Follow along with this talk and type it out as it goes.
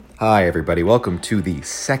Hi, everybody. Welcome to the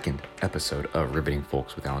second episode of Riveting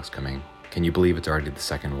Folks with Alex Cumming. Can you believe it's already the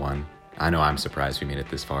second one? I know I'm surprised we made it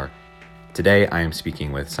this far. Today, I am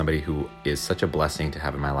speaking with somebody who is such a blessing to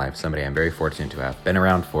have in my life, somebody I'm very fortunate to have been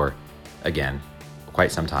around for, again,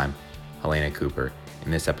 quite some time, Helena Cooper.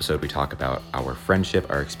 In this episode, we talk about our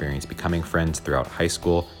friendship, our experience becoming friends throughout high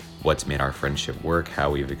school, what's made our friendship work,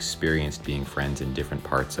 how we've experienced being friends in different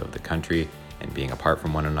parts of the country and being apart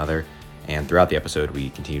from one another. And throughout the episode,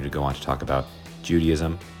 we continue to go on to talk about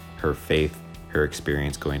Judaism, her faith, her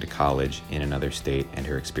experience going to college in another state, and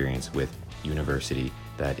her experience with university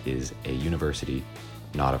that is a university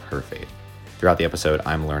not of her faith. Throughout the episode,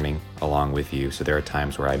 I'm learning along with you, so there are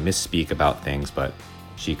times where I misspeak about things, but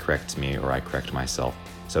she corrects me or I correct myself.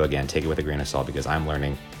 So again, take it with a grain of salt because I'm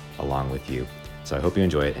learning along with you. So I hope you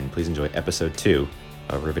enjoy it, and please enjoy episode 2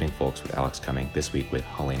 of Riveting Folks with Alex Cumming, this week with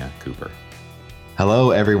Helena Cooper.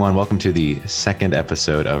 Hello, everyone. Welcome to the second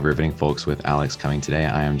episode of Riveting Folks with Alex Cumming. Today,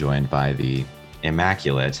 I am joined by the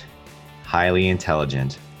immaculate, highly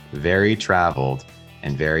intelligent, very traveled,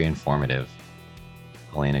 and very informative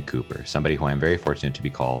Helena Cooper, somebody who I'm very fortunate to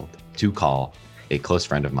call a close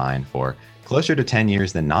friend of mine for closer to 10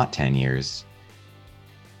 years than not 10 years.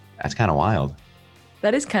 That's kind of wild.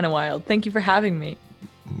 That is kind of wild. Thank you for having me.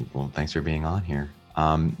 Well, thanks for being on here.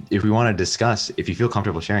 If we want to discuss, if you feel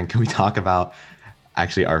comfortable sharing, can we talk about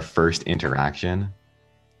actually our first interaction?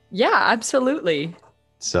 Yeah, absolutely.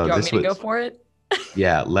 So Do you want me to go for it?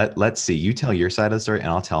 Yeah, let's see. You tell your side of the story and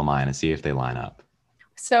I'll tell mine and see if they line up.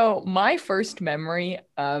 So my first memory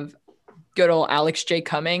of good old Alex J.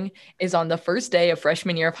 Cumming is on the first day of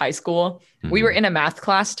freshman year of high school. Mm-hmm. We were in a math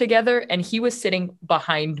class together and he was sitting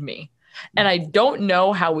behind me. And I don't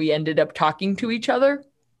know how we ended up talking to each other,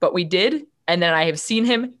 but we did. And then I have seen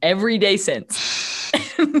him every day since.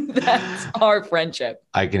 That's our friendship.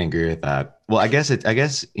 I can agree with that. Well, I guess it's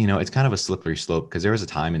kind of a slippery slope because there was a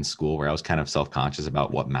time in school where I was kind of self-conscious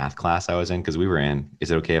about what math class I was in because we were in.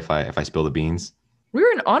 Is it okay if I spill the beans? We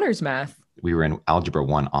were in honors math. We were in Algebra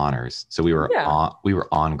 1 honors, so we were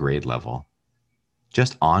on grade level.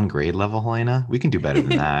 Just on grade level, Helena. We can do better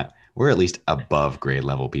than that. We're at least above grade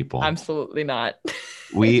level people. Absolutely not.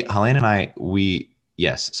 Helena and I.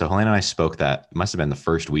 So Helena and I spoke that it must have been the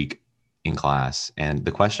first week in class. And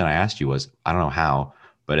the question I asked you was, I don't know how,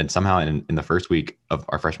 but somehow in the first week of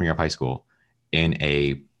our freshman year of high school, in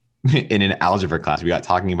an algebra class, we got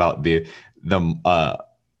talking about the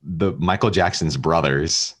Michael Jackson's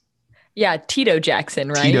brothers. Yeah, Tito Jackson,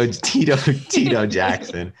 right? Tito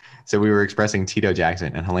Jackson. So we were expressing Tito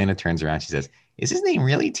Jackson, and Helena turns around, she says, "Is his name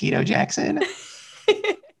really Tito Jackson?"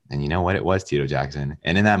 And you know what? It was Tito Jackson.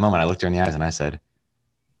 And in that moment, I looked her in the eyes and I said,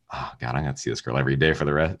 "Oh God, I'm going to see this girl every day for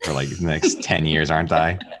the next 10 years, aren't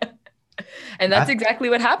I?" And that's exactly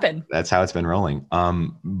what happened. That's how it's been rolling.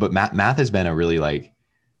 But math has been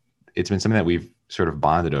it's been something that we've sort of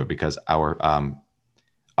bonded over because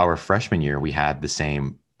our freshman year, we had the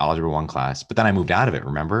same Algebra 1 class, but then I moved out of it,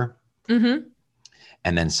 remember? Mm-hmm.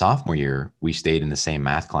 And then sophomore year, we stayed in the same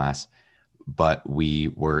math class, but we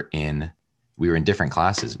were in different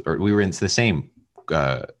classes, or we were in the same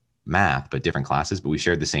math, but different classes, but we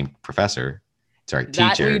shared the same professor. Sorry,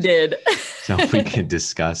 teacher. That we did. So we could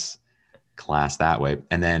discuss class that way.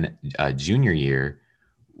 And then junior year,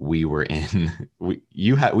 we were we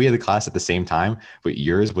had the class at the same time, but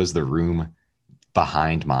yours was the room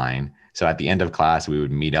behind mine. So at the end of class, we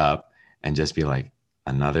would meet up and just be like,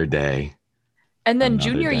 another day. And then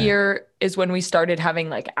junior year is when we started having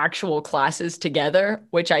like actual classes together,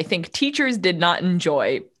 which I think teachers did not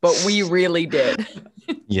enjoy, but we really did.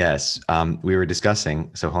 Yes. We were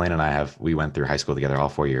discussing. So Helena and I we went through high school together all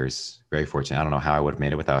 4 years. Very fortunate. I don't know how I would have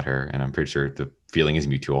made it without her. And I'm pretty sure the feeling is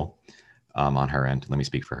mutual on her end. Let me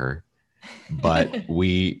speak for her. But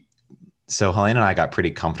so Helena and I got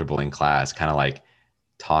pretty comfortable in class, kind of like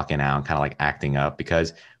talking out, kind of like acting up,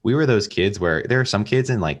 because we were those kids where there are some kids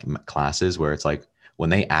in like classes where it's like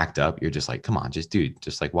when they act up, you're just like, come on, just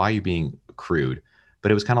like, why are you being crude?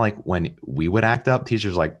 But it was kind of like when we would act up,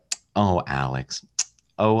 teachers were like, oh, Alex,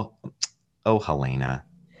 oh, Helena.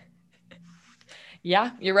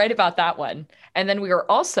 Yeah, you're right about that one. And then we were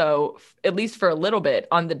also, at least for a little bit,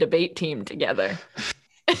 on the debate team together.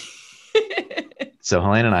 So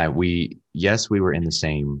Helena and I, we were in the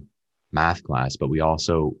same math class, but we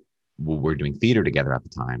also were doing theater together at the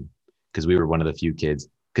time because we were one of the few kids,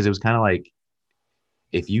 because it was kind of like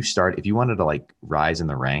if you wanted to like rise in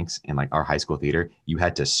the ranks in like our high school theater, you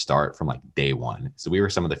had to start from like day one. So we were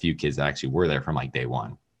some of the few kids that actually were there from like day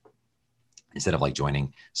one instead of like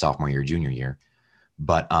joining sophomore year, junior year.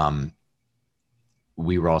 But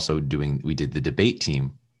we did the debate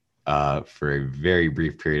team for a very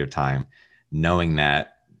brief period of time, knowing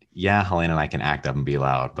that, yeah, Helena and I can act up and be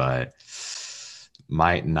loud, but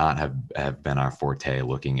might not have been our forte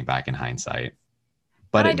looking back in hindsight.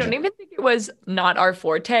 But And I don't even think it was not our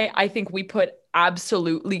forte. I think we put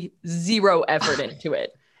absolutely zero effort into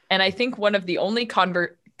it. And I think one of the only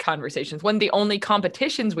conversations, one of the only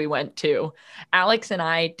competitions we went to, Alex and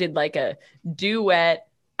I did like a duet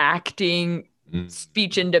acting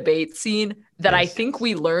speech and debate scene that I Yes. think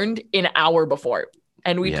we learned an hour before.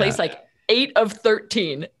 And we Yeah. placed like 8 of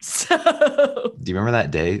 13. So Do you remember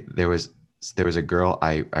that day? There was a girl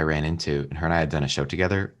I ran into, and her and I had done a show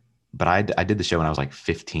together, but I did the show when I was like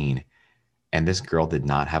 15. And this girl did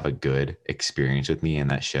not have a good experience with me in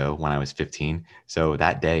that show when I was 15. So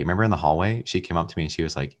that day, remember in the hallway, she came up to me and she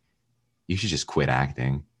was like, "You should just quit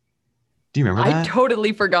acting." Do you remember I that?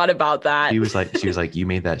 totally forgot about that. She was like, "You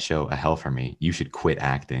made that show a hell for me. You should quit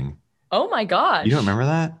acting." Oh my You don't gosh. remember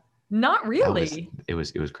that? Not That was really. it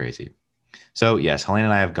was crazy. So yes, Helena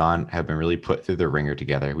and I have been really put through the ringer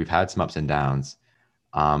together. We've had some ups and downs,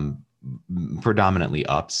 um, predominantly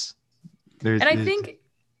ups. And There's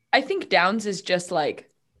I think Downs is just like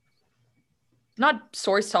not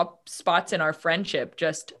sore spots in our friendship,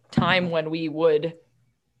 just time when we would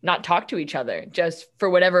not talk to each other, just for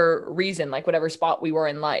whatever reason, like whatever spot we were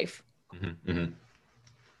in life. mm-hmm, mm-hmm.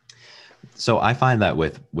 So I find that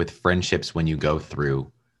with friendships, when you go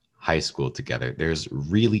through high school together, there's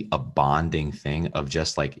really a bonding thing of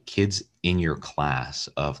just like kids in your class,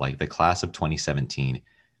 of like the class of 2017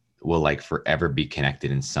 will like forever be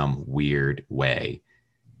connected in some weird way.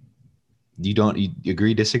 You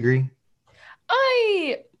agree, disagree?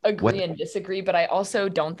 I agree What? and disagree, but I also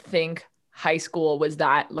don't think high school was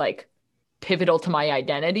that like pivotal to my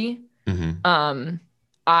identity. Mm-hmm. Um,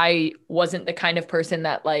 I wasn't the kind of person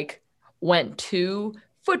that like went to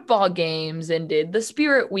football games and did the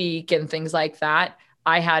spirit week and things like that.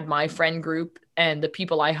 I had my friend group and the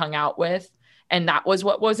people I hung out with, and that was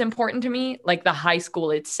what was important to me. Like the high school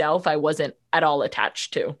itself, I wasn't at all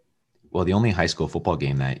attached to. Well, the only high school football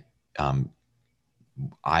game that um,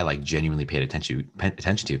 I like genuinely paid attention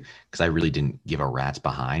to, because I really didn't give a rat's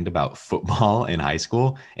behind about football in high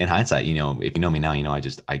school. In hindsight, if you know me now,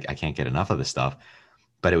 I can't get enough of this stuff.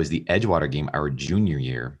 But it was the Edgewater game our junior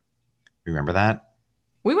year. Remember that?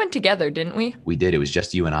 We went together, didn't we? We did. It was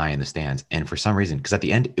just you and I in the stands. And for some reason, because at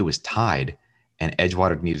the end it was tied and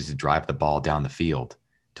Edgewater needed to drive the ball down the field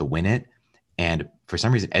to win it. And for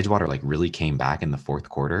some reason, Edgewater like really came back in the fourth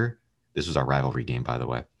quarter. This was our rivalry game, by the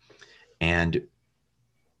way. And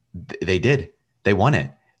they did. They won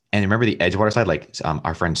it. And remember the Edgewater side, like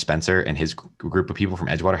our friend Spencer and his group of people from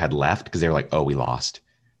Edgewater had left because they were like, "Oh, we lost."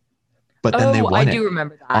 But then they Oh, I won it do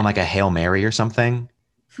remember on that. like a Hail Mary or something.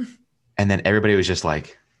 And then everybody was just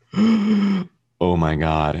like, "Oh my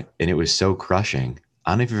God." And it was so crushing.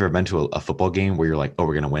 I don't know if you've ever been to a football game where you're like, "Oh,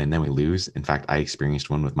 we're going to win," and then we lose. In fact, I experienced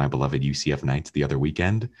one with my beloved UCF Knights the other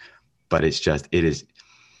weekend. But it is,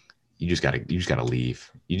 you just gotta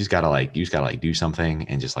leave. You just gotta do something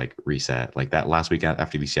and just like reset. Like that last weekend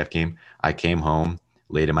after the UCF game, I came home,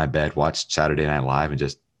 laid in my bed, watched Saturday Night Live, and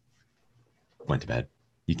just went to bed.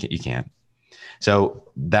 You can't. So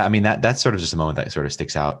that's sort of just a moment that sort of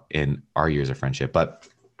sticks out in our years of friendship. But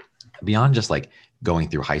beyond just like going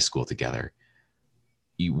through high school together,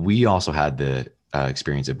 we also had the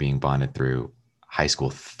experience of being bonded through high school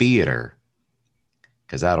theater,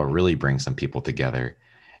 because that'll really bring some people together.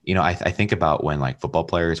 I think about when like football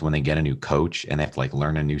players, when they get a new coach and they have to like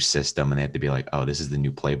learn a new system and they have to be like, "Oh, this is the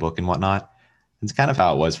new playbook and whatnot." It's kind of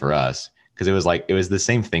how it was for us, because it was the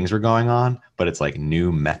same things were going on, but it's like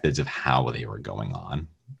new methods of how they were going on.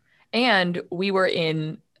 And we were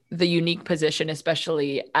in the unique position,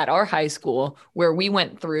 especially at our high school, where we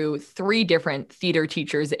went through 3 different theater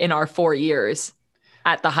teachers in our 4 years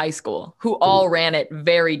at the high school who all ran it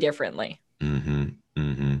very differently. Mm-hmm.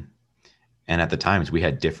 Mm-hmm. And at the times we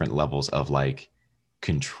had different levels of like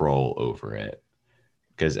control over it.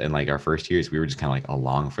 Because in like our first years, we were just kind of like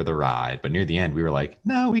along for the ride. But near the end, we were like,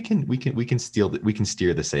 no, we can steer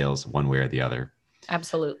the sails one way or the other.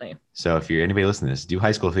 Absolutely. So if you're anybody listening to this, do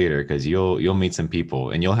high school theater, because you'll meet some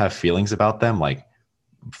people and you'll have feelings about them like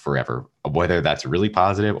forever, whether that's really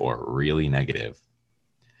positive or really negative.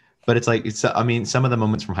 But some of the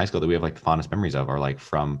moments from high school that we have like the fondest memories of are like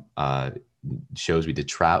from shows we did,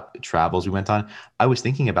 travels we went on. I was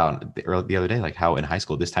thinking about the other day, like how in high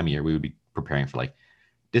school this time of year we would be preparing for like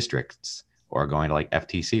districts or going to like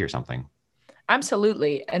FTC or something.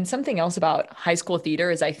 Absolutely. And something else about high school theater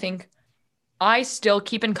is I think I still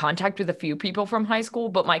keep in contact with a few people from high school,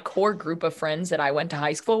 but my core group of friends that I went to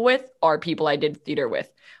high school with are people I did theater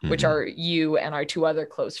with, which Hmm. are you and our two other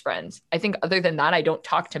close friends. I think other than that, I don't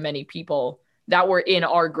talk to many people that were in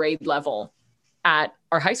our grade level at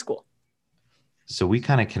our high school. So we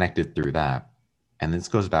kind of connected through that. And this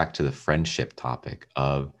goes back to the friendship topic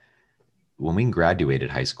of when we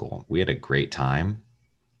graduated high school, we had a great time.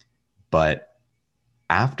 But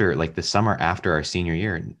after like the summer after our senior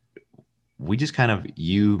year, we just kind of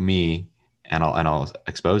you, me, and I'll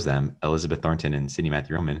expose them, Elizabeth Thornton and Sydney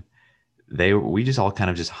Matthew Roman. We just all kind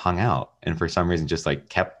of just hung out and for some reason just like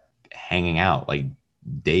kept hanging out like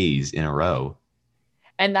days in a row.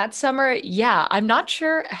 And that summer, yeah, I'm not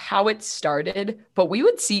sure how it started, but we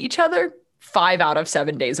would see each other 5 out of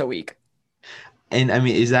 7 days a week. And I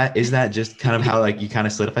mean, is that just kind of how like you kind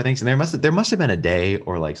of solidify things? And there must have been a day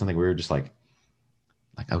or like something we were just like,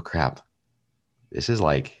 oh crap, this is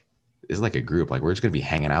like a group. Like we're just gonna be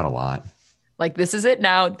hanging out a lot. Like, this is it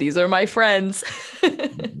now. These are my friends.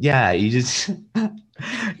 Yeah, you just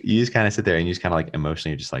you just kind of sit there and you just kind of like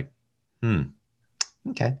emotionally you're just like, hmm,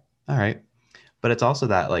 okay, all right. But it's also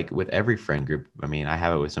that like with every friend group, I mean, I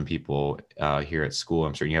have it with some people here at school.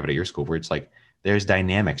 I'm sure you have it at your school where it's like there's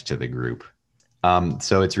dynamics to the group.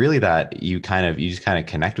 So it's really that you just kind of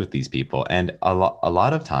connect with these people, and a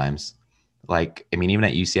lot of times, like I mean, even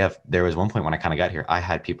at UCF, there was one point when I kind of got here, I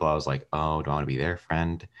had people I was like, oh, do I want to be their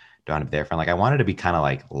friend? Do I want to be their friend? Like I wanted to be kind of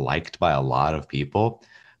like liked by a lot of people,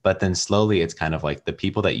 but then slowly it's kind of like the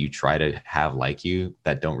people that you try to have like you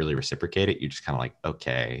that don't really reciprocate it. You're just kind of like,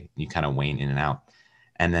 okay, you kind of wane in and out,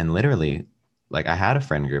 and then literally, like I had a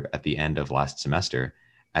friend group at the end of last semester,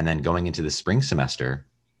 and then going into the spring semester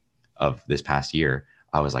of this past year,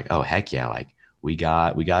 I was like, oh heck yeah, like we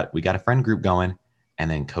got a friend group going, and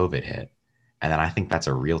then COVID hit, and then I think that's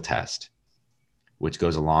a real test, which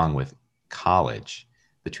goes along with college.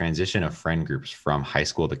 The transition of friend groups from high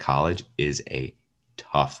school to college is a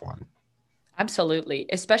tough one, Absolutely.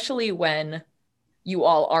 Especially when you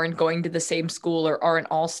all aren't going to the same school or aren't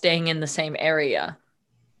all staying in the same area.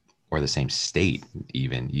 or the same state.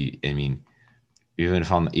 Even I mean, even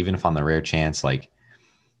if on the rare chance, like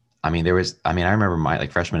I mean, I remember my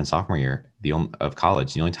like freshman and sophomore year, of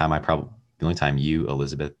college, the only time you,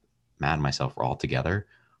 Elizabeth, Matt, and myself were all together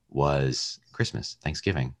was Christmas,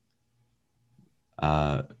 Thanksgiving,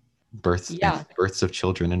 uh, Yeah. births of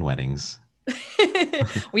children and weddings.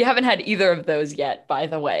 We haven't had either of those yet, by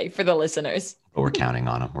the way, for the listeners. But we're counting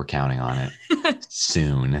on them. We're counting on it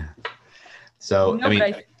soon. So, I No, but mean,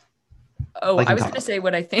 like I in was going to say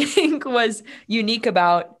what I think was unique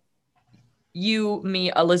about you,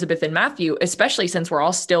 me, Elizabeth, and Matthew, especially since we're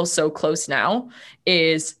all still so close now,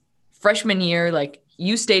 is freshman year, like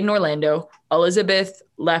you stayed in Orlando, Elizabeth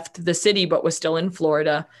left the city but was still in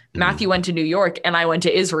Florida. mhm, Matthew went to New York and I went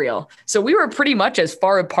to Israel. So we were pretty much as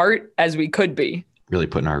far apart as we could be. really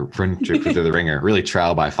putting our friendship through the ringer, really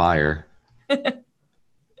trial by fire.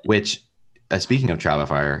 Which, speaking of trial by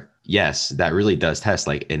fire, yes, that really does test.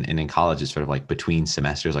 Like in college, it's sort of like between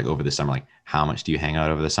semesters, like over the summer, like how much do you hang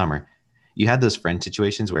out over the summer? You had those friend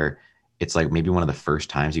situations where it's like maybe one of the first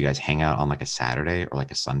times you guys hang out on like a Saturday or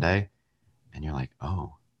like a Sunday, and you're like,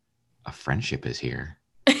 oh, a friendship is here.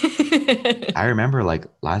 I remember like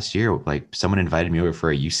last year, like someone invited me over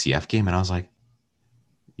for a UCF game, and I was like,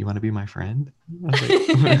 you want to be my friend? I was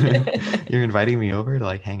like, you're inviting me over to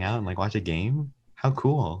like hang out and like watch a game? How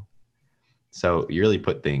cool. So you really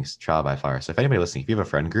put things trial by fire. So if anybody listening, if you have a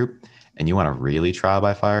friend group and you want to really trial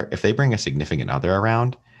by fire, if they bring a significant other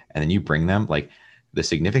around and then you bring them, like the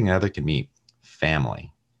significant other can meet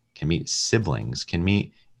family, can meet siblings, can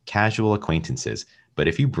meet casual acquaintances. But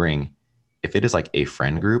if it is like a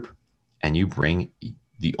friend group and you bring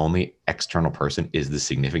the only external person is the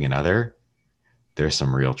significant other, there's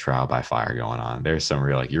some real trial by fire going on. There's some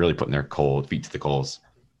real, like you're really putting their cold feet to the coals.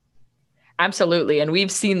 Absolutely. And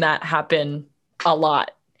we've seen that happen a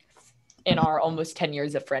lot in our almost 10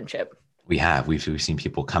 years of friendship. We've seen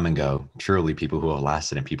people come and go, truly people who have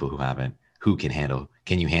lasted and people who haven't.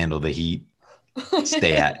 Can you handle the heat?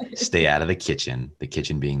 Stay out of the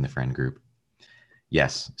kitchen being the friend group.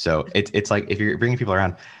 Yes. So it's like if you're bringing people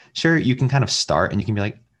around, sure, you can kind of start and you can be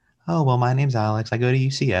like, oh, well, my name's Alex. I go to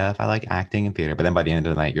UCF. I like acting and theater. But then by the end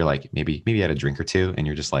of the night, you're like, maybe you had a drink or two and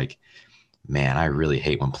you're just like, man, I really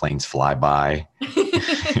hate when planes fly by.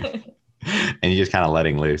 And you're just kind of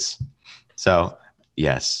letting loose. So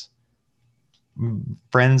yes,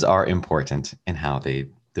 friends are important in how they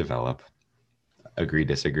develop. Agree,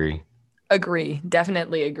 disagree. Agree.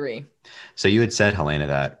 Definitely agree. So you had said, Helena,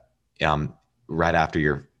 that right after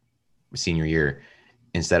your senior year,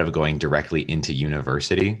 instead of going directly into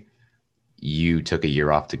university, you took a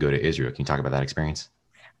year off to go to Israel. Can you talk about that experience?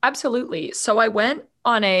 Absolutely. So I went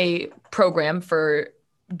on a program for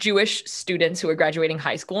Jewish students who are graduating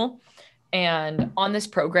high school. And on this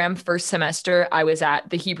program, first semester, I was at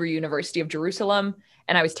the Hebrew University of Jerusalem,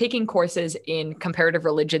 and I was taking courses in comparative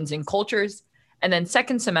religions and cultures. And then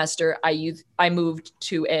second semester, I moved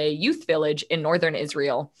to a youth village in northern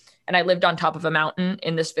Israel, and I lived on top of a mountain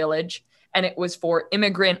in this village. And it was for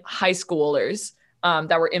immigrant high schoolers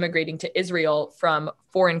that were immigrating to Israel from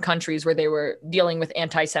foreign countries where they were dealing with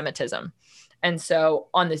anti-Semitism. And so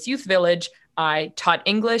on this youth village, I taught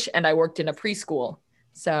English and I worked in a preschool.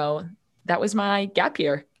 So that was my gap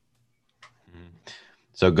year.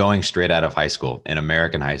 So going straight out of high school, in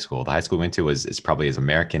American high school, the high school we went to is probably as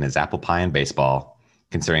American as apple pie and baseball,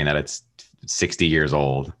 considering that it's 60 years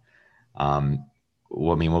old.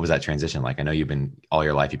 Well, I mean, what was that transition like? I know all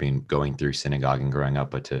your life, you've been going through synagogue and growing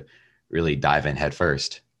up, but to really dive in head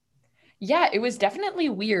first. Yeah, it was definitely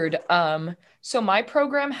weird. So my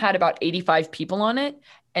program had about 85 people on it.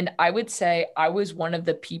 And I would say I was one of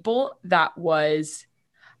the people that was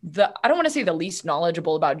I don't want to say the least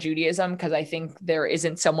knowledgeable about Judaism, because I think there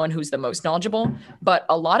isn't someone who's the most knowledgeable, but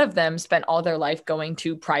a lot of them spent all their life going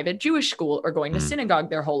to private Jewish school or going to synagogue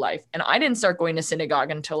their whole life. And I didn't start going to synagogue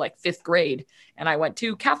until like fifth grade. And I went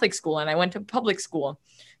to Catholic school and I went to public school.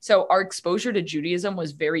 So our exposure to Judaism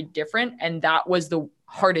was very different. And that was the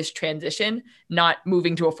hardest transition, not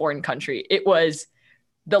moving to a foreign country. It was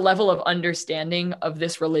the level of understanding of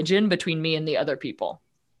this religion between me and the other people.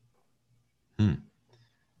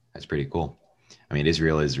 That's pretty cool. I mean,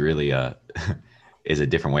 Israel is really is a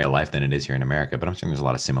different way of life than it is here in America, but I'm sure there's a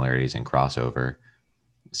lot of similarities and crossover.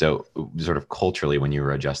 So sort of culturally, when you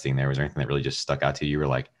were adjusting there, was there anything that really just stuck out to you? You were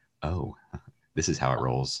like, oh, this is how it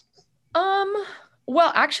rolls.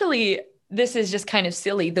 Well, actually, this is just kind of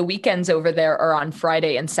silly. The weekends over there are on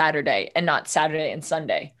Friday and Saturday and not Saturday and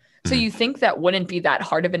Sunday. So you think that wouldn't be that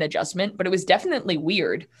hard of an adjustment, but it was definitely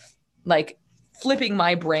weird, like flipping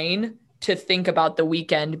my brain to think about the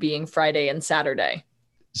weekend being Friday and Saturday.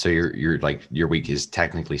 So you're like, your week is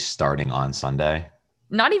technically starting on Sunday?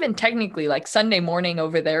 Not even technically, like Sunday morning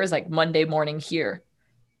over there is like Monday morning here.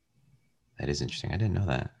 That is interesting. I didn't know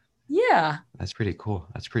that. Yeah. That's pretty cool.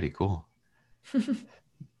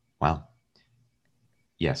 Wow.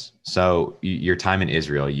 Yes. So your time in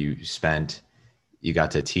Israel, you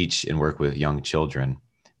got to teach and work with young children.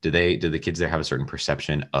 Do the kids there have a certain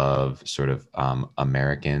perception of sort of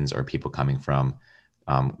Americans or people coming from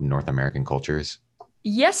North American cultures?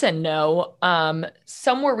 Yes and no.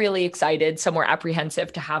 Some were really excited. Some were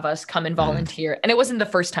apprehensive to have us come and volunteer. And it wasn't the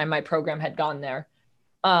first time my program had gone there.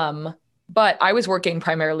 But I was working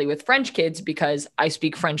primarily with French kids because I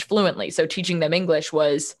speak French fluently. So teaching them English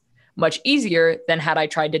was much easier than had I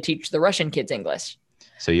tried to teach the Russian kids English.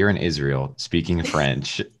 So you're in Israel speaking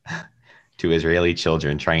French to Israeli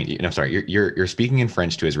children you're speaking in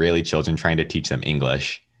French to Israeli children trying to teach them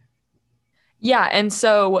English. Yeah. And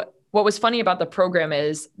so what was funny about the program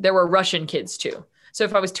is there were Russian kids too. So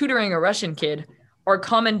if I was tutoring a Russian kid, our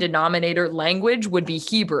common denominator language would be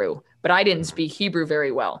Hebrew, but I didn't speak Hebrew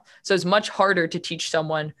very well. So it's much harder to teach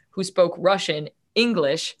someone who spoke Russian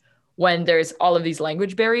English when there's all of these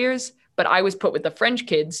language barriers. But I was put with the French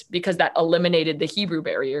kids because that eliminated the Hebrew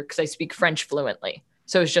barrier because I speak French fluently.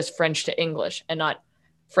 So it's just French to English and not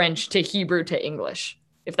French to Hebrew to English,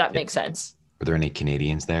 if that makes sense. Were there any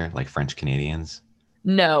Canadians there, like French Canadians?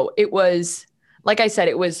 No, it was, like I said,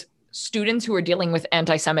 it was students who were dealing with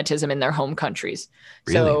anti-Semitism in their home countries.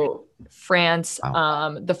 Really? So France,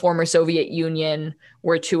 Wow. the former Soviet Union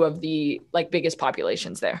were two of the biggest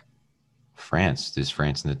populations there. France, is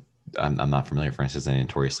France I'm not familiar. France is a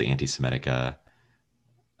notoriously anti-Semitic. It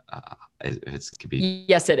could be.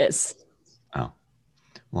 Yes, it is. Oh,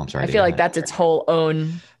 well, I'm sorry. I feel like that's its whole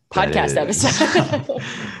own podcast episode.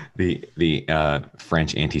 the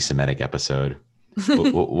French anti-Semitic episode.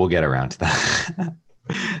 We'll get around to that.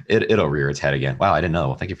 It'll rear its head again. Wow, I didn't know.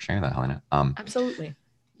 Well, thank you for sharing that, Helena. Absolutely.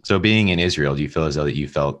 So being in Israel, do you feel as though that you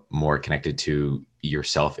felt more connected to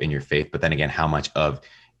yourself in your faith? But then again, how much of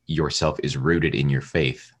yourself is rooted in your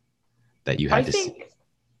faith that you had I think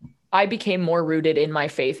I became more rooted in my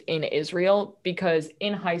faith in Israel because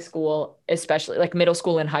in high school, especially like middle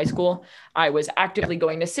school and high school, I was actively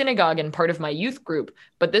going to synagogue and part of my youth group.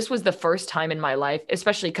 But this was the first time in my life,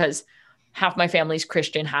 especially because half my family's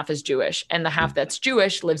Christian, half is Jewish, and the half that's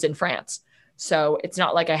Jewish lives in France. So it's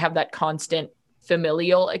not like I have that constant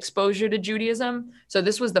familial exposure to Judaism. So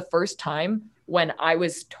this was the first time when I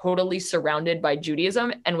was totally surrounded by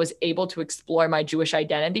Judaism and was able to explore my Jewish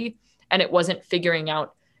identity. And it wasn't figuring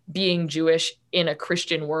out being Jewish in a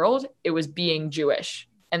Christian world. It was being Jewish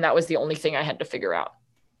And that was the only thing I had to figure out.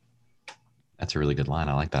 That's a really good line.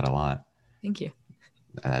 I like that a lot. Thank you.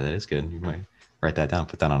 That is good. You might write that down,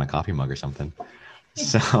 put that on a coffee mug or something.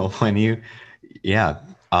 So do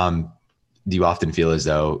you often feel as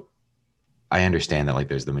though, I understand that like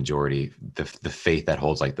there's the majority, the faith that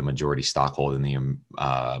holds like the majority stockhold in the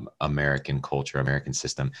American culture, American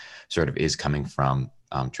system sort of is coming from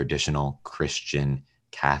traditional Christian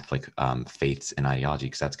Catholic faiths and ideology,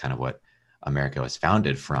 because that's kind of what America was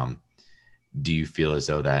founded from. Do you feel as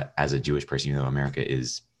though that as a Jewish person, even though America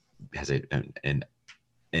has an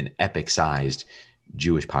epic sized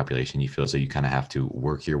Jewish population, you feel as though you kind of have to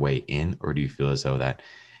work your way in, or do you feel as though that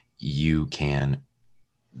you can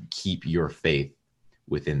keep your faith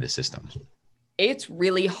within the system? It's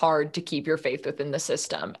really hard to keep your faith within the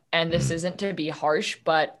system. And this isn't to be harsh,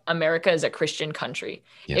 but America is a Christian country.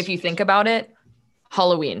 Yes. If you think about it,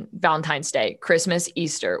 Halloween, Valentine's Day, Christmas,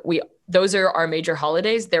 Easter, those are our major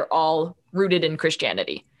holidays. They're all rooted in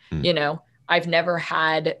Christianity. You know, I've never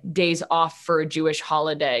had days off for a Jewish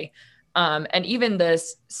holiday. And even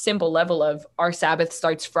this simple level of our Sabbath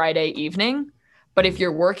starts Friday evening. But if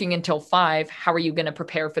you're working until 5, how are you going to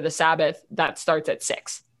prepare for the Sabbath that starts at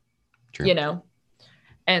 6? True. You know?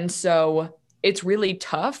 And so it's really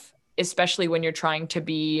tough, especially when you're trying to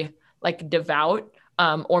be like devout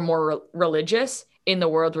or more religious in the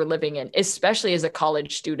world we're living in, especially as a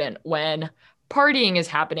college student, when partying is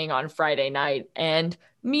happening on Friday night and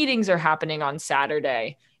meetings are happening on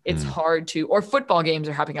Saturday. It's hard to, or football games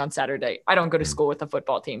are happening on Saturday. I don't go to school with a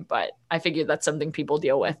football team, but I figure that's something people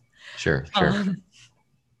deal with. Sure.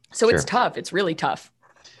 So it's tough. It's really tough.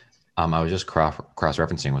 I was just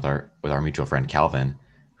cross-referencing with our mutual friend Calvin,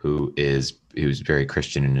 who's very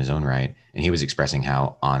Christian in his own right, and he was expressing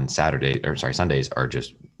how on Sundays are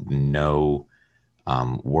just no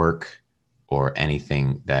work or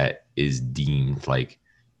anything that is deemed like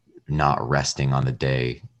not resting on the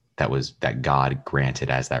day that God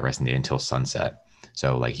granted as that resting day until sunset.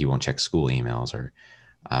 So like he won't check school emails or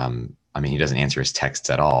he doesn't answer his texts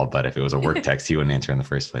at all, but if it was a work text, he wouldn't answer in the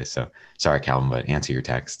first place. So sorry, Calvin, but answer your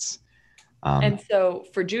texts. And so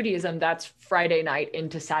for Judaism, that's Friday night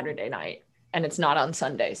into Saturday night, and it's not on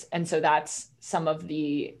Sundays. And so that's some of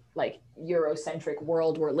the like Eurocentric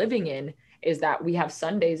world we're living in, is that we have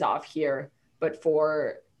Sundays off here, but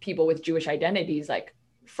for people with Jewish identities, like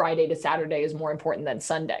Friday to Saturday is more important than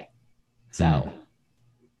Sunday. So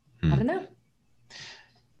I don't know.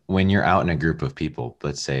 When you're out in a group of people,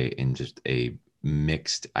 let's say in just a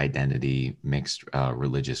mixed identity, mixed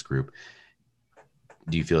religious group,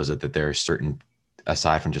 do you feel as if that there are certain,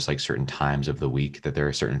 aside from just like certain times of the week, that there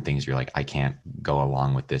are certain things you're like, I can't go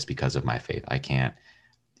along with this because of my faith. I can't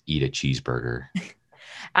eat a cheeseburger.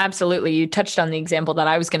 Absolutely. You touched on the example that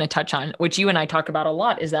I was going to touch on, which you and I talk about a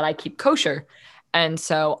lot, is that I keep kosher. And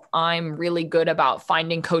so I'm really good about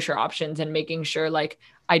finding kosher options and making sure like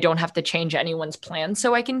I don't have to change anyone's plans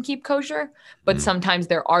so I can keep kosher. But sometimes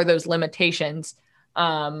there are those limitations.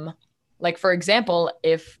 Like, for example,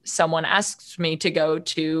 if someone asks me to go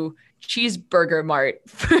to Cheeseburger Mart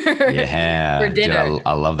for dinner. Dude,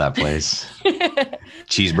 I love that place.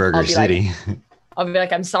 Cheeseburger City. I'll be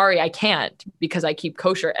like, I'm sorry, I can't, because I keep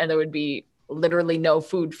kosher and there would be literally no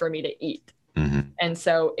food for me to eat. And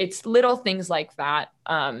so it's little things like that.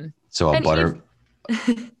 So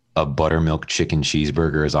a buttermilk chicken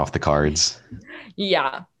cheeseburger is off the cards.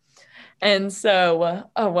 Yeah. And so,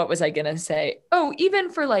 what was I going to say? Oh,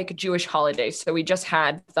 even for like Jewish holidays. So we just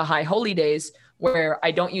had the high holy days where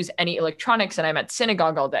I don't use any electronics and I'm at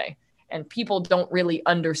synagogue all day, and people don't really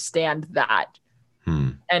understand that.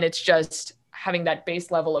 And it's just having that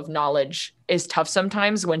base level of knowledge is tough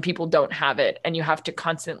sometimes when people don't have it. And you have to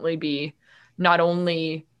constantly be not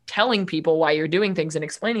only telling people why you're doing things and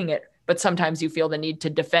explaining it, but sometimes you feel the need to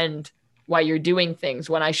defend why you're doing things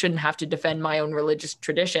when I shouldn't have to defend my own religious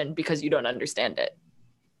tradition because you don't understand it.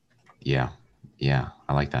 Yeah.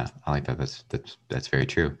 I like that. That's very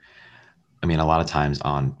true. I mean, a lot of times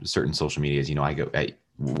on certain social medias,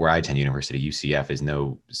 where I attend university, UCF is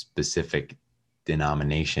no specific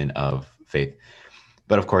denomination of faith.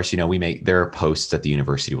 But of course, there are posts that the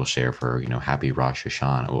university will share for, happy Rosh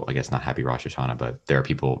Hashanah. Well, I guess not happy Rosh Hashanah, but there are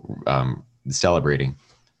people celebrating,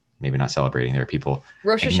 maybe not celebrating. There are people.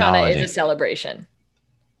 Rosh Hashanah is a celebration.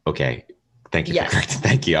 Okay. Thank you. Yes.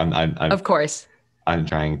 Thank you. I'm of course. I'm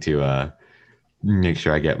trying to make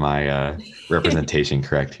sure I get my representation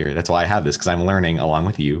correct here. That's why I have this, because I'm learning along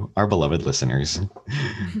with you, our beloved listeners.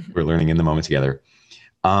 We're learning in the moment together.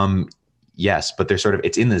 Yes, but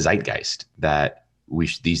it's in the zeitgeist that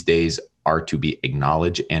these days are to be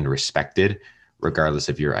acknowledged and respected regardless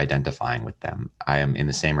if you're identifying with them. I am in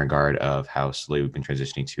the same regard of how slowly we've been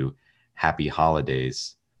transitioning to happy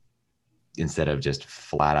holidays instead of just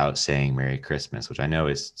flat out saying Merry Christmas, which I know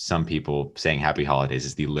is some people saying happy holidays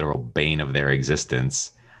is the literal bane of their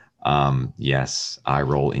existence. Yes, I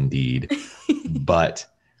roll indeed. But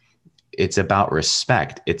it's about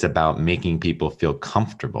respect. It's about making people feel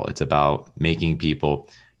comfortable. It's about making people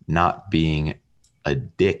not being a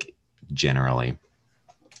dick generally,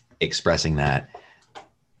 expressing that,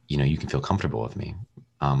 you can feel comfortable with me.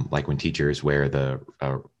 Like when teachers wear the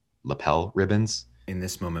lapel ribbons. In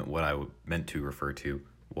this moment, what I meant to refer to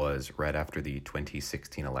was right after the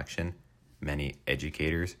 2016 election, many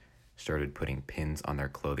educators started putting pins on their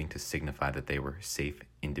clothing to signify that they were safe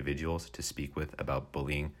individuals to speak with about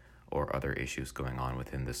bullying or other issues going on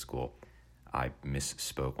within the school. I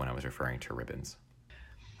misspoke when I was referring to ribbons.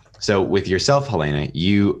 So with yourself, Helena,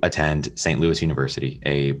 you attend St. Louis University,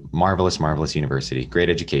 a marvelous, marvelous university, great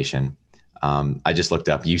education. I just looked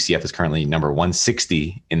up, UCF is currently number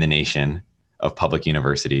 160 in the nation of public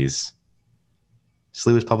universities.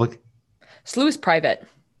 SLU is public? SLU is private.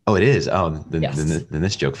 Oh, it is? Oh, then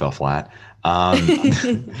this joke fell flat. I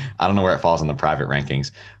don't know where it falls in the private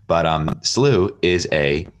rankings, but SLU is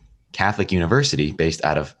a Catholic university based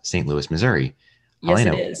out of St. Louis, Missouri. Yes,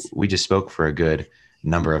 Helena, it is. We just spoke for a good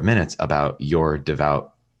number of minutes about your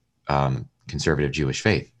devout conservative Jewish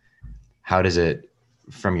faith. How does it,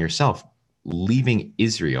 from yourself, leaving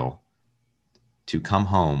Israel to come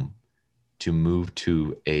home, to move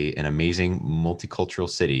to an amazing multicultural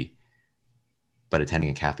city, but attending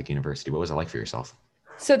a Catholic university? What was it like for yourself?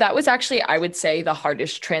 So that was actually, I would say, the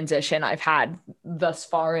hardest transition I've had thus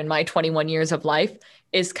far in my 21 years of life,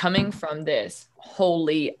 is coming from this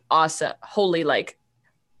holy, awesome, holy, like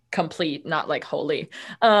complete, not like holy,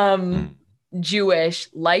 Jewish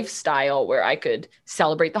lifestyle where I could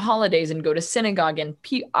celebrate the holidays and go to synagogue. And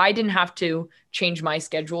I didn't have to change my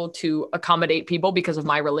schedule to accommodate people because of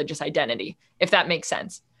my religious identity, if that makes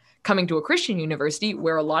sense. Coming to a Christian university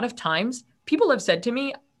where a lot of times people have said to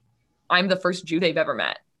me, I'm the first Jew they've ever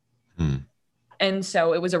met. And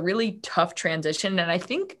so it was a really tough transition. And I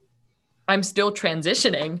think I'm still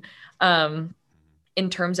transitioning in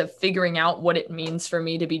terms of figuring out what it means for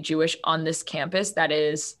me to be Jewish on this campus that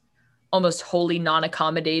is almost wholly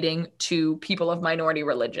non-accommodating to people of minority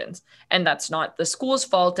religions. And that's not the school's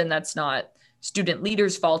fault, and that's not student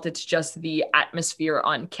leaders' fault. It's just the atmosphere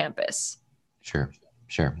on campus. Sure.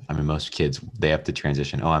 I mean, most kids, they have to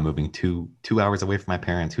transition. Oh, I'm moving two hours away from my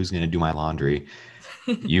parents. Who's going to do my laundry?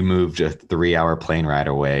 You moved a 3-hour plane ride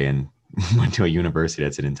away and went to a university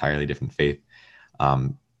that's an entirely different faith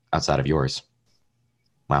outside of yours.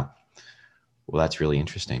 Wow. Well, that's really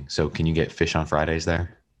interesting. So can you get fish on Fridays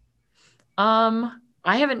there? I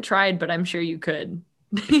haven't tried, but I'm sure you could.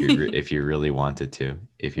 if you really wanted to.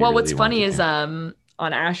 What's funny is on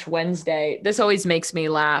Ash Wednesday, this always makes me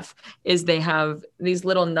laugh, is they have these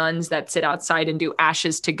little nuns that sit outside and do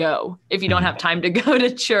ashes to go if you don't have time to go to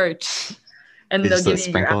church. And they'll give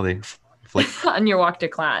you on your walk to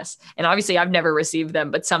class. And obviously I've never received them,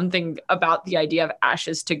 but something about the idea of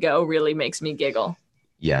ashes to go really makes me giggle.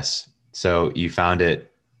 Yes. So you found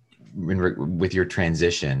it with your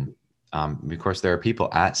transition. Of course, there are people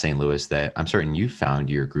at St. Louis that I'm certain you found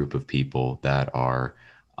your group of people that are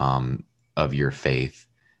of your faith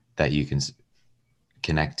that you can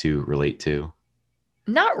connect to, relate to.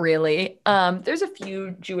 Not really. There's a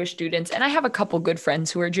few Jewish students, and I have a couple good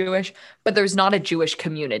friends who are Jewish, but there's not a Jewish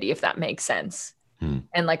community, if that makes sense.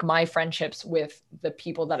 And like my friendships with the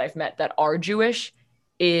people that I've met that are Jewish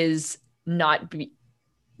is not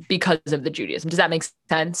because of the Judaism. Does that make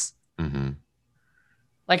sense?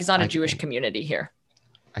 Like it's not a Jewish community here.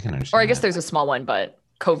 I can understand. Or I guess there's a small one, but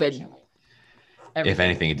COVID. If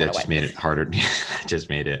anything, that just made it harder. Just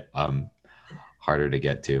made it harder to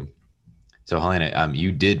get to. So Helena,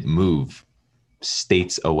 you did move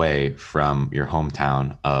states away from your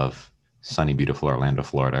hometown of sunny, beautiful Orlando,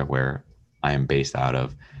 Florida, where I am based out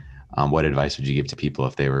of. What advice would you give to people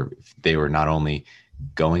if they were not only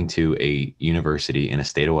going to a university in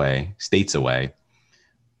states away,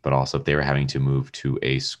 but also if they were having to move to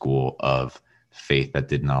a school of faith that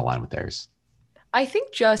did not align with theirs? I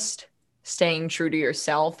think just staying true to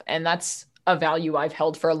yourself, and that's a value I've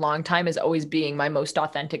held for a long time, is always being my most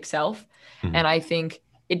authentic self. And I think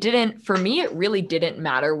for me, it really didn't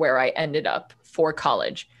matter where I ended up for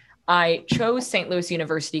college. I chose St. Louis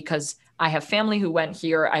University because I have family who went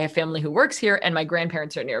here, I have family who works here, and my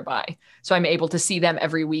grandparents are nearby. So I'm able to see them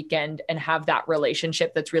every weekend and have that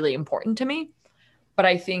relationship that's really important to me. But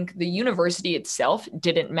I think the university itself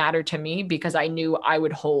didn't matter to me because I knew I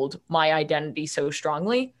would hold my identity so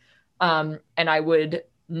strongly. And I would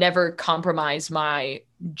never compromise my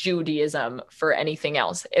Judaism for anything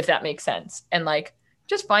else, if that makes sense. And like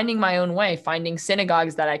just finding my own way, finding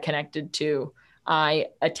synagogues that I connected to. I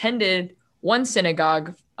attended one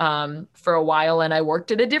synagogue for a while and I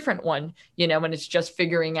worked at a different one, and it's just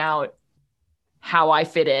figuring out how I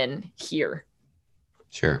fit in here.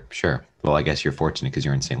 Sure, sure. Well, I guess you're fortunate because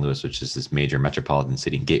you're in St. Louis, which is this major metropolitan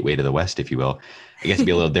city, gateway to the West, if you will. I guess it'd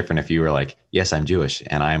be a little different if you were like, yes, I'm Jewish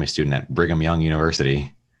and I am a student at Brigham Young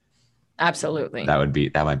University. Absolutely.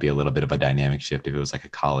 That might be a little bit of a dynamic shift if it was like a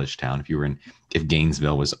college town. If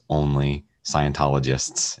Gainesville was only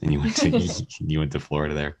Scientologists and you went to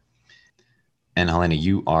Florida there. And Helena,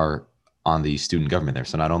 you are on the student government there.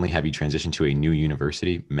 So not only have you transitioned to a new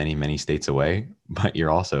university many, many states away, but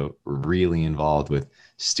you're also really involved with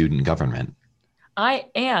student government. I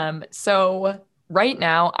am. So right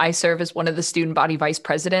now I serve as one of the student body vice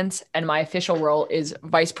presidents, and my official role is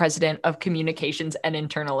vice president of communications and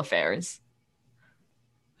internal affairs.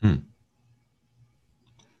 And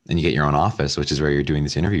you get your own office, which is where you're doing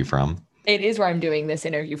this interview from. It is where I'm doing this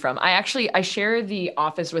interview from. I share the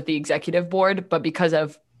office with the executive board, but because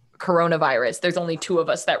of coronavirus, there's only 2 of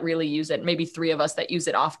us that really use it, maybe 3 of us that use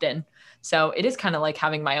it often. So it is kind of like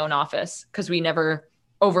having my own office because we never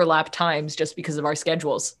overlap times just because of our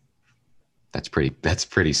schedules. That's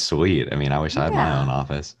pretty sweet. I mean, I wish I had my own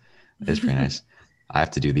office. It's pretty nice. I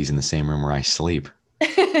have to do these in the same room where I sleep.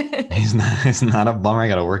 It's not a bummer. I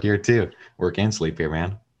got to work here too. Work and sleep here,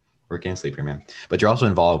 man. But you're also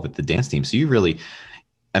involved with the dance team. So you really,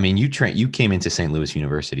 I mean, you came into St. Louis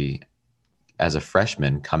University as a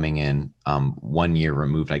freshman coming in 1 year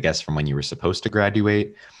removed, I guess, from when you were supposed to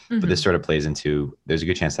graduate. But this sort of plays into, there's a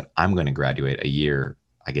good chance that I'm going to graduate a year,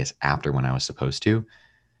 I guess, after when I was supposed to,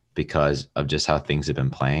 because of just how things have been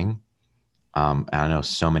playing. And I know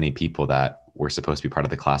so many people that were supposed to be part of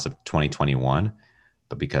the class of 2021,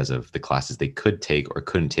 but because of the classes they could take or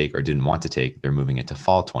couldn't take or didn't want to take, they're moving it to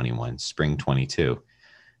fall 21, spring 22.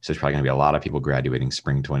 So there's probably going to be a lot of people graduating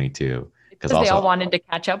spring 22. Because they all wanted to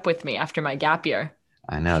catch up with me after my gap year.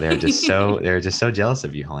 I know they're just so jealous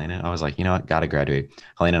of you, Helena. I was like, you know what, gotta graduate.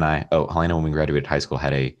 Helena, when we graduated high school,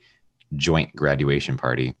 had a joint graduation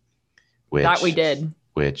party, that we did.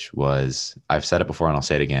 Which was, I've said it before and I'll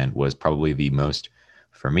say it again, was probably the most,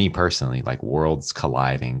 for me personally, like worlds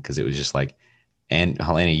colliding, because it was just like, and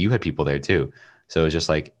Helena, you had people there too. So it was just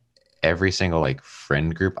like every single like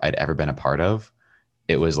friend group I'd ever been a part of.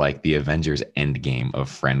 It was like the Avengers Endgame of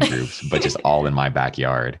friend groups, but just all in my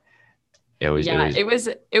backyard. It was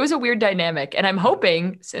a weird dynamic. And I'm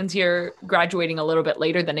hoping, since you're graduating a little bit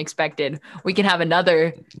later than expected, we can have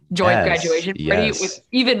another joint graduation party with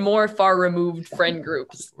even more far removed friend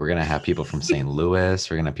groups. We're going to have people from St. Louis.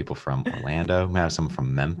 We're going to have people from Orlando. We have some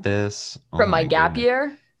from Memphis. From my gap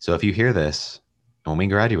year. So if you hear this, when we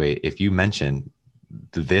graduate, if you mention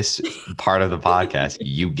this part of the podcast,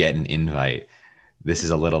 you get an invite. This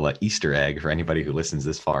is a little Easter egg for anybody who listens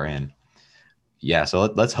this far in. Yeah, so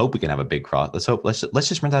let's hope we can have a big cross. Let's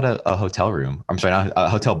just rent out a hotel room. I'm sorry, not a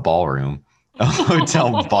hotel ballroom. A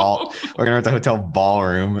hotel ball. We're gonna rent a hotel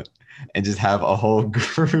ballroom and just have a whole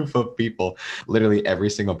group of people. Literally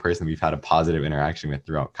every single person we've had a positive interaction with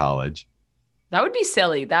throughout college. That would be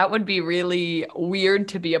silly. That would be really weird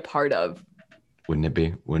to be a part of. Wouldn't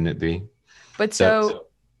it be? But So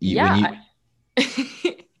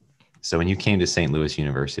when you came to St. Louis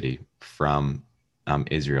University from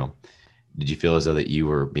Israel, did you feel as though that you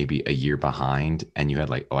were maybe a year behind and you had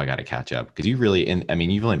like, oh, I got to catch up? Because you've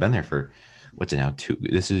only been there for, what's it now?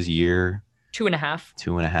 This is year 2.5.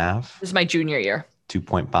 2.5. This is my junior year.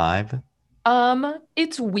 2.5.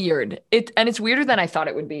 It's weird. It's weirder than I thought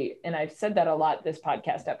it would be. And I've said that a lot this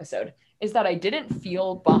podcast episode, is that I didn't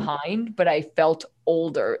feel behind, but I felt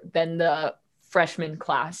older than the freshman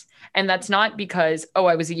class. And that's not because,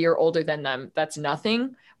 I was a year older than them. That's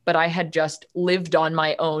nothing. But I had just lived on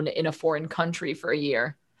my own in a foreign country for a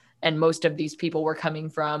year. And most of these people were coming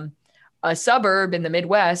from a suburb in the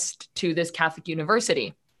Midwest to this Catholic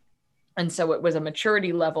university. And so it was a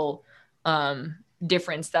maturity level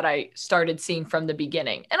difference that I started seeing from the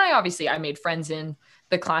beginning. And I made friends in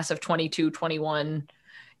the class of 22, 21.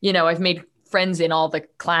 I've made friends in all the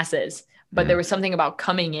classes. But there was something about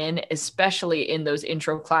coming in, especially in those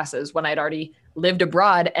intro classes when I'd already lived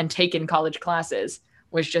abroad and taken college classes,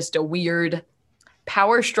 was just a weird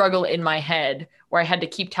power struggle in my head where I had to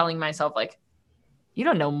keep telling myself, like, you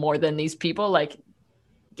don't know more than these people. Like,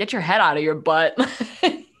 get your head out of your butt.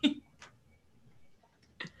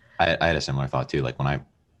 I had a similar thought too. Like when I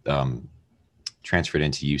transferred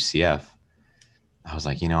into UCF, I was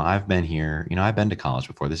like, I've been here, I've been to college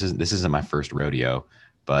before. This isn't my first rodeo,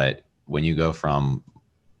 but when you go from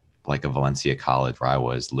like a Valencia college where I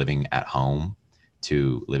was living at home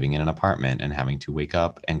to living in an apartment and having to wake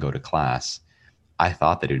up and go to class, I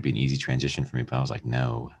thought that it would be an easy transition for me, but I was like,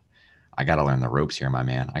 no, I got to learn the ropes here, my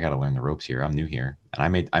man. I got to learn the ropes here. I'm new here.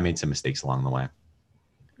 And I made some mistakes along the way.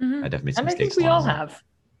 Mm-hmm. I definitely made some And I mistakes think we along all the way. have.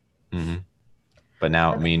 Mm-hmm. But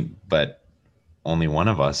now, I mean, but only one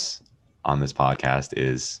of us on this podcast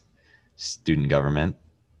is student government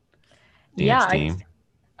dance Yeah, team.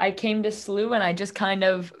 I came to SLU and I just kind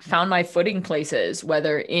of found my footing places,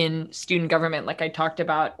 whether in student government, like I talked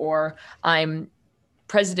about, or I'm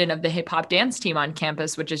president of the hip hop dance team on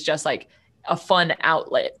campus, which is just like a fun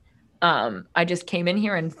outlet. I just came in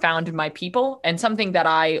here and found my people. And something that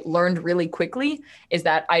I learned really quickly is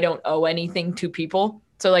that I don't owe anything to people.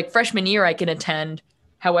 So, like freshman year, I can attend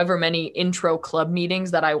however many intro club meetings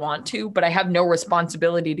that I want to, but I have no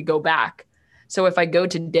responsibility to go back. So, if I go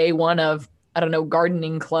to day one of, I don't know,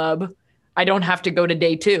 gardening club, I don't have to go to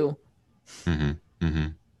day two. Mm-hmm. Mm-hmm.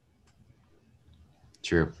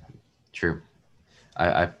 True. True.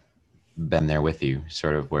 I've been there with you,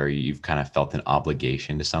 sort of where you've kind of felt an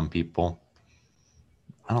obligation to some people.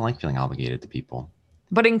 I don't like feeling obligated to people.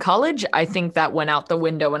 But in college, I think that went out the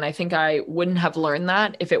window. And I think I wouldn't have learned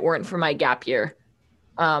that if it weren't for my gap year,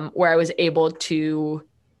 where I was able to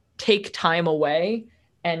take time away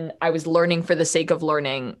and I was learning for the sake of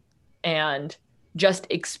learning and just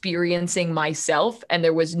experiencing myself. And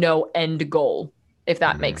there was no end goal, if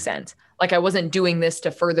that makes sense. Like I wasn't doing this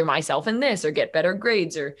to further myself in this or get better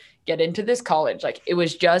grades or get into this college. Like it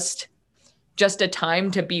was just a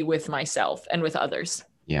time to be with myself and with others.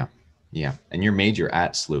 Yeah. Yeah. And your major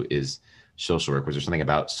at SLU is social work. Was there something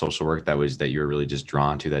about social work that you were really just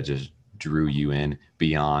drawn to, that just drew you in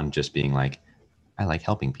beyond just being like, I like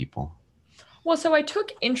helping people? Well, so I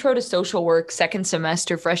took intro to social work second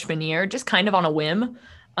semester freshman year, just kind of on a whim.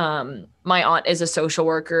 My aunt is a social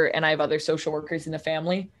worker and I have other social workers in the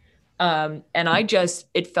family. And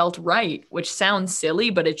it felt right, which sounds silly,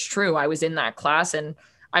 but it's true. I was in that class and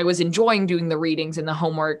I was enjoying doing the readings and the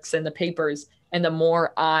homeworks and the papers. And the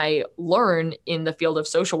more I learn in the field of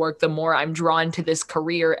social work, the more I'm drawn to this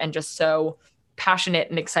career and just so passionate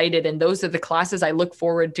and excited. And those are the classes I look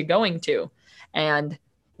forward to going to. And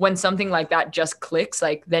when something like that just clicks,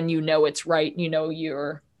 like then you know it's right. You know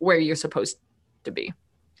you're where you're supposed to be.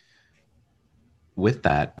 With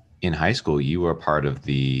that, in high school, you were part of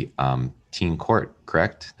the teen court,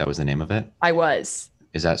 correct? That was the name of it? I was.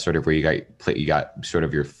 Is that sort of where you got sort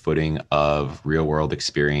of your footing of real world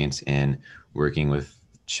experience in working with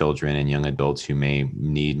children and young adults who may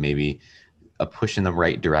need maybe a push in the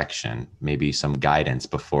right direction, maybe some guidance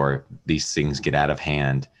before these things get out of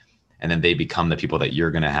hand, and then they become the people that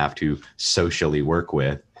you're going to have to socially work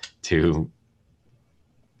with to...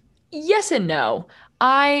 Yes and no.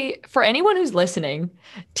 For anyone who's listening,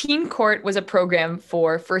 Teen Court was a program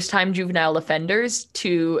for first-time juvenile offenders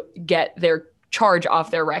to get their charge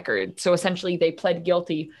off their record. So essentially they pled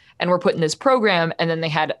guilty and were put in this program, and then they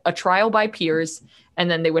had a trial by peers, and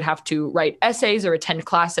then they would have to write essays or attend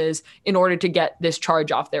classes in order to get this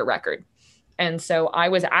charge off their record. And so I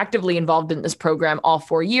was actively involved in this program all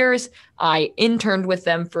 4 years. I interned with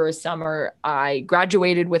them for a summer. I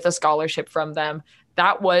graduated with a scholarship from them.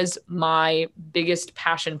 That was my biggest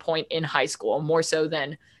passion point in high school, more so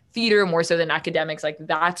than theater, more so than academics. Like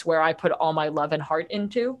that's where I put all my love and heart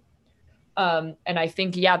into. And I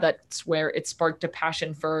think, yeah, that's where it sparked a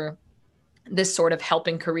passion for this sort of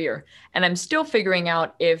helping career. And I'm still figuring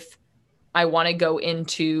out if I want to go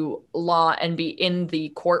into law and be in the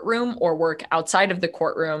courtroom or work outside of the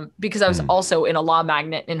courtroom, because I was also in a law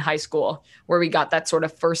magnet in high school where we got that sort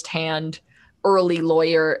of firsthand early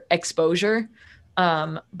lawyer exposure.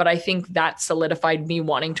 But I think that solidified me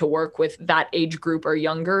wanting to work with that age group or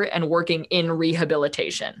younger and working in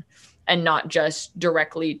rehabilitation and not just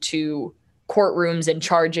directly to courtrooms and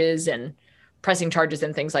charges and pressing charges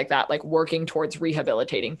and things like that, like working towards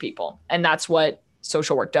rehabilitating people. And that's what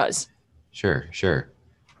social work does. Sure.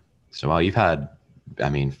 So while you've had, I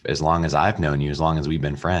mean, as long as I've known you, as long as we've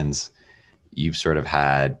been friends, you've sort of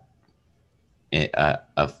had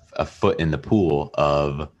a foot in the pool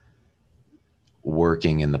of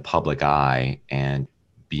working in the public eye and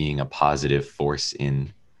being a positive force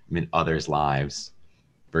in others' lives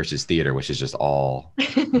versus theater, which is just all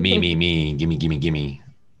me, gimme.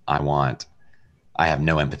 I have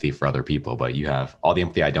no empathy for other people, but you have all the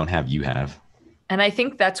empathy I don't have, you have. And I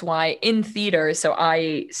think that's why in theater, so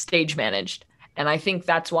I stage managed. And I think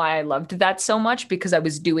that's why I loved that so much, because I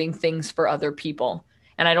was doing things for other people.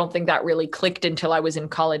 And I don't think that really clicked until I was in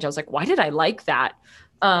college. I was like, why did I like that?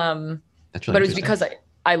 That's really but it was because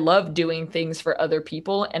I love doing things for other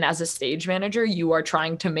people. And as a stage manager, you are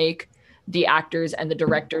trying to make the actors and the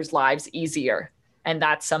directors' lives easier. And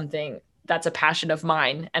that's a passion of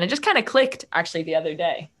mine. And it just kind of clicked actually the other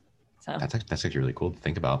day. So That's actually really cool to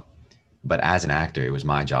think about. But as an actor, it was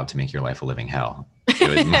my job to make your life a living hell. It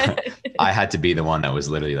was I had to be the one that was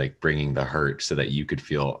literally like bringing the hurt so that you could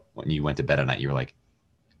feel when you went to bed at night, you were like,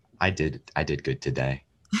 I did good today.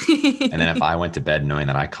 And then if I went to bed knowing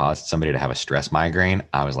that I caused somebody to have a stress migraine,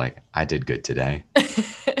 I was like, I did good today.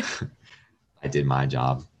 I did my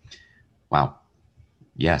job. Wow.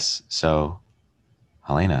 Yes. So,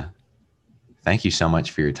 Helena, thank you so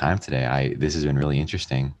much for your time today. This has been really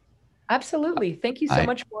interesting. Absolutely. Thank you so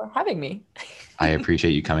much for having me. I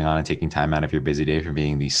appreciate you coming on and taking time out of your busy day for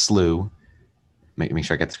being the SLU, make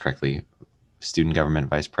sure I get this correctly, Student Government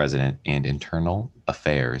Vice President and Internal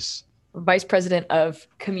Affairs. Vice President of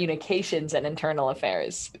Communications and Internal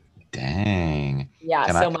Affairs. Dang.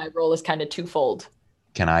 Yeah, so my role is kind of twofold.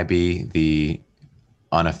 Can I be the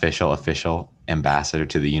unofficial official ambassador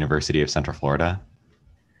to the University of Central Florida?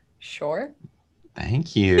 Sure.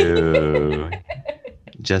 Thank you.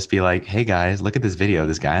 Just be like, hey guys, look at this video of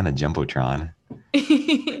this guy on the Jumbotron.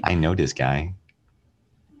 I know this guy.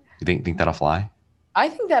 You think that'll fly? I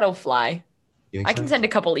think that'll fly. I so? can send a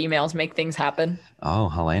couple emails, make things happen. Oh,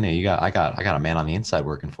 Helena, I got a man on the inside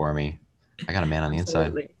working for me. I got a man on the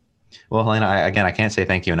inside. Well, Helena, I can't say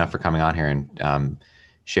thank you enough for coming on here and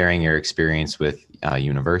sharing your experience with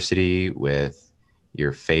university, with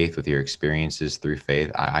your faith, with your experiences through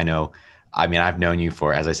faith. I know, I mean, I've known you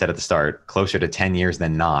for, as I said at the start, closer to 10 years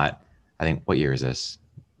than not. I think, what year is this?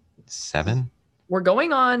 7? We're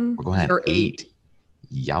going on year 8.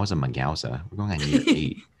 Yowza magowza. We're going on year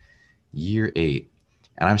 8. Year 8.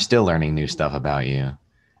 And I'm still learning new stuff about you.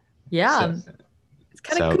 Yeah. So, it's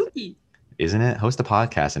kind of kooky. Isn't it? Host a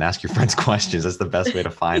podcast and ask your friends questions. That's the best way to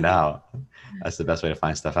find out. That's the best way to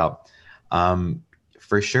find stuff out.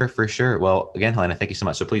 For sure. Well, again, Helena, thank you so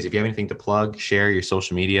much. So please, if you have anything to plug, share your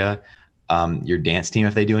social media, your dance team,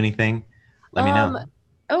 if they do anything, let me know.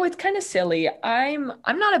 Oh, it's kind of silly. I'm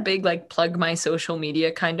not a big like plug my social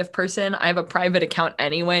media kind of person. I have a private account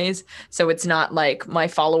anyways, so it's not like my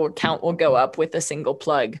follower count will go up with a single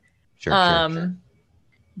plug. Sure. And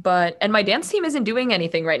my dance team isn't doing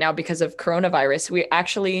anything right now because of coronavirus. We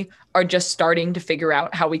actually are just starting to figure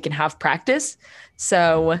out how we can have practice.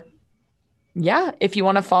 So yeah, if you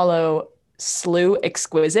want to follow SLU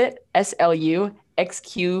Exquisite, SLUXQUIZIT,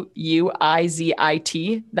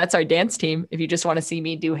 that's our dance team. If you just want to see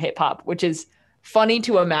me do hip hop, which is funny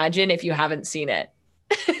to imagine if you haven't seen it.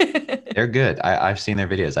 They're good. I've seen their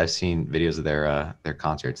videos. I've seen videos of their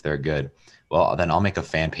concerts. They're good. Well, then I'll make a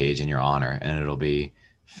fan page in your honor, and it'll be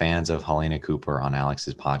fans of Helena Cooper on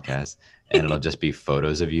Alex's podcast, and it'll just be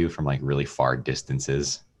photos of you from like really far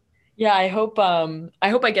distances. Yeah, I hope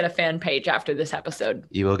I get a fan page after this episode.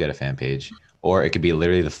 You will get a fan page. Or it could be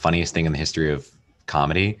literally the funniest thing in the history of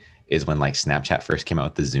comedy is when like Snapchat first came out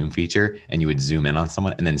with the Zoom feature and you would zoom in on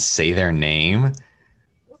someone and then say their name.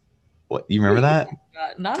 What, you remember that?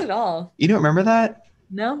 Not at all. You don't remember that?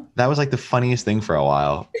 No. That was like the funniest thing for a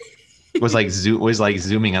while. was like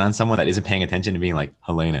zooming in on someone that isn't paying attention to being like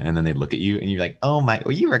Helena, and then they look at you and you're like, oh my,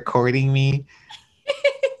 were you recording me?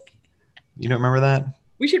 You don't remember that?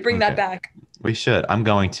 We should bring that back. We should. I'm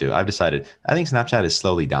going to. I've decided. I think Snapchat is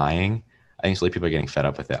slowly dying. I think slowly people are getting fed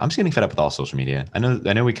up with it. I'm just getting fed up with all social media. I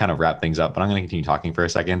know we kind of wrap things up, but I'm going to continue talking for a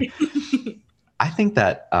second. I think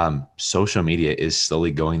that social media is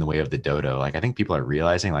slowly going the way of the dodo. Like I think people are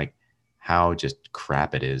realizing like how just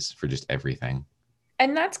crap it is for just everything.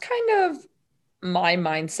 And that's kind of my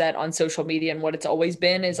mindset on social media, and what it's always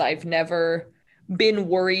been is I've never been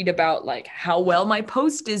worried about like how well my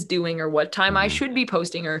post is doing or what time I should be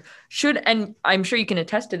posting and I'm sure you can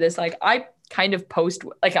attest to this. Like I kind of post,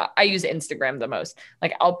 like I use Instagram the most.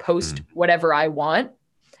 Like I'll post whatever I want.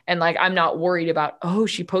 And like, I'm not worried about, oh,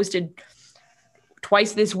 she posted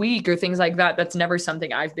twice this week or things like that. That's never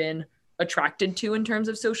something I've been attracted to in terms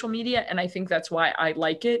of social media. And I think that's why I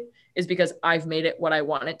like it, is because I've made it what I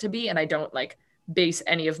want it to be. And I don't like base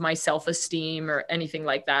any of my self-esteem or anything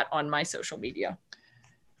like that on my social media.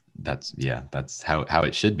 That's how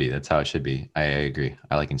it should be. That's how it should be. I agree.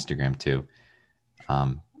 I like Instagram too.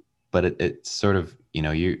 But it's sort of,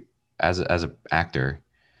 you as an actor,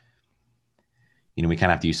 we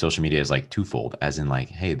kind of have to use social media as like twofold, as in like,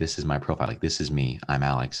 hey, this is my profile. Like, this is me. I'm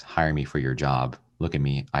Alex. Hire me for your job. Look at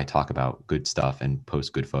me. I talk about good stuff and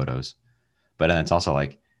post good photos. But then it's also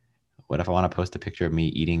like, What if I want to post a picture of me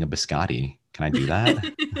eating a biscotti? Can I do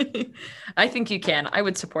that? I think you can. I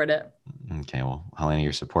would support it. Okay, well, Helena,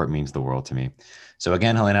 your support means the world to me. So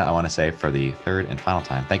again, Helena, I want to say for the third and final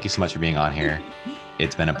time, thank you so much for being on here.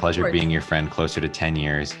 It's been a pleasure being your friend closer to 10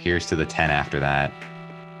 years. Here's to the 10 after that.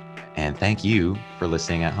 And thank you for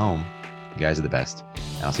listening at home. You guys are the best.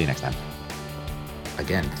 And I'll see you next time.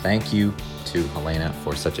 Again, thank you to Helena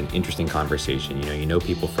for such an interesting conversation. You know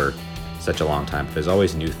people for such a long time, but there's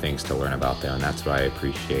always new things to learn about them. And that's what I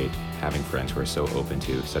appreciate, having friends who are so open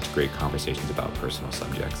to such great conversations about personal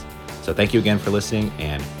subjects. So thank you again for listening,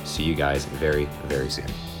 and see you guys very, very soon.